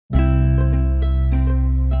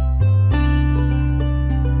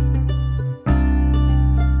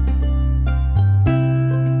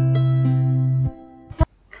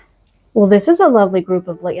Well, this is a lovely group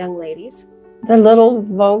of young ladies. They're little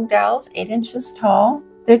Vogue dolls, 8 inches tall.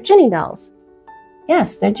 They're Ginny dolls.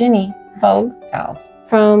 Yes, they're Ginny Vogue dolls.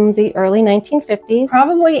 From the early 1950s.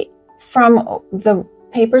 Probably from the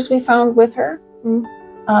papers we found with her.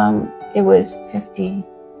 It was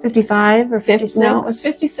 55 or 56? No, it was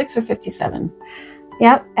 56 or 57.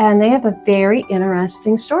 Yep, and they have a very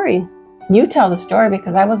interesting story. You tell the story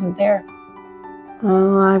because I wasn't there.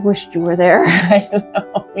 Oh, I wished you were there. I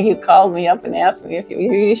know. You called me up and asked me if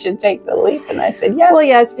you should take the leap, and I said yes. Well,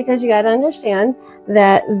 yes, because you got to understand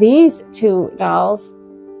that these two dolls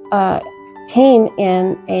came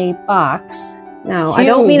in a box. Now, Huge I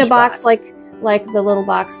don't mean a box like the little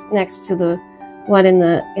box next to the one in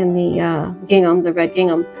the gingham, the red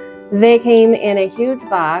gingham. They came in a huge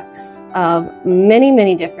box of many,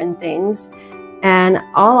 many different things, and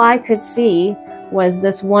all I could see was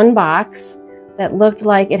this one box that looked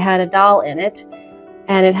like it had a doll in it,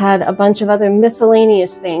 and it had a bunch of other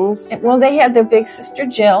miscellaneous things. Well, they had their big sister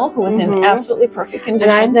Jill, who was in absolutely perfect condition.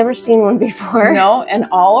 And I'd never seen one before. No, and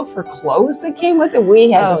all of her clothes that came with it, we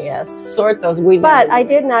had to sort those. But I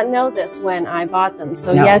did not know this when I bought them.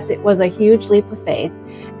 So yes, it was a huge leap of faith.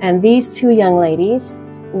 And these two young ladies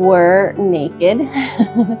were naked,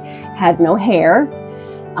 had no hair,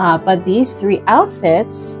 but these three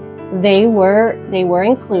outfits, they were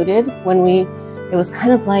included when it was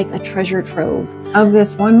kind of like a treasure trove of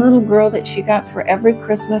this one little girl that she got for every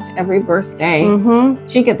Christmas, every birthday.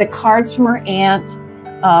 She got the cards from her aunt,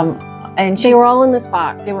 and they were all in this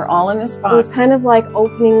box. They were all in this box. It was kind of like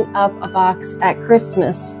opening up a box at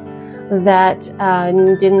Christmas that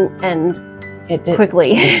didn't end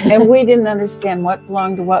quickly. And we didn't understand what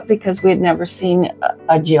belonged to what because we had never seen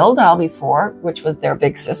a Jill doll before, which was their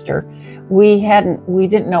big sister. We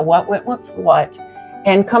didn't know what went with what.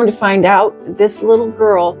 And come to find out, this little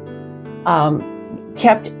girl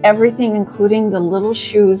kept everything, including the little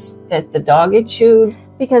shoes that the dog had chewed.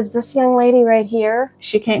 Because this young lady right here,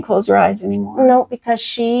 she can't close her eyes anymore. No, because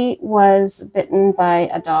she was bitten by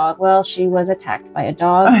a dog. Well, she was attacked by a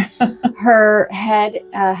dog. Her head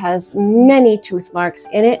has many tooth marks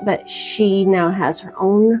in it, but she now has her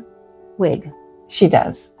own wig. She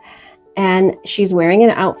does. And she's wearing an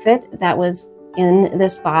outfit that was in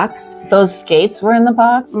this box. Those skates were in the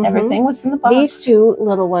box. Everything was in the box. These two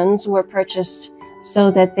little ones were purchased so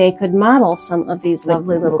that they could model some of these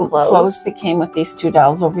lovely little clothes that came with these two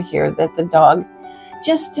dolls over here that the dog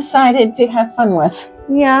just decided to have fun with.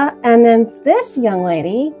 Yeah, and then this young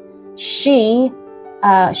lady, she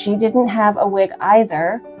didn't have a wig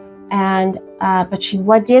either, and but she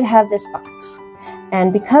did have this box.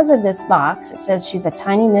 And because of this box, it says she's a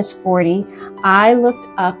tiny Miss 40. I looked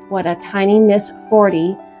up what a tiny Miss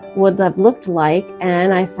 40 would have looked like,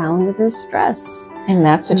 and I found this dress. And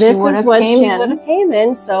that's what she would have came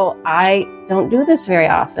in. So I don't do this very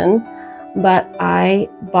often, but I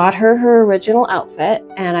bought her original outfit,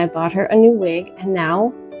 and I bought her a new wig, and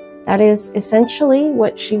now that is essentially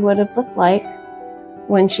what she would have looked like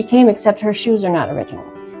when she came, except her shoes are not original.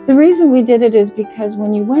 The reason we did it is because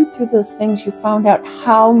when you went through those things, you found out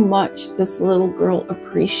how much this little girl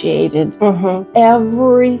appreciated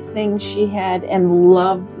everything she had and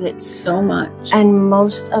loved it so much. And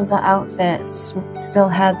most of the outfits still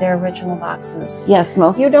had their original boxes. Yes,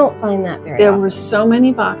 most. You don't find that very often. There were so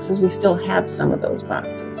many boxes. We still have some of those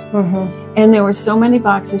boxes. And there were so many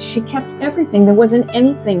boxes. She kept everything. There wasn't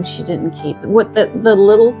anything she didn't keep. What the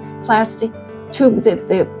little plastic tube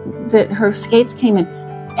that her skates came in,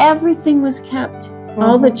 everything was kept.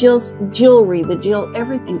 All the Jill's jewelry,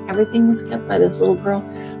 everything was kept by this little girl.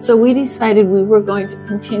 So we decided we were going to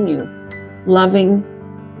continue loving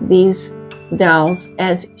these dolls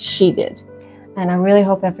as she did. And I really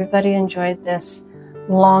hope everybody enjoyed this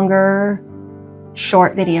longer,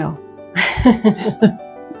 short video.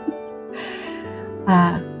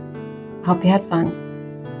 Hope you had fun.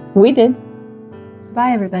 We did.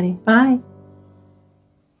 Bye, everybody. Bye.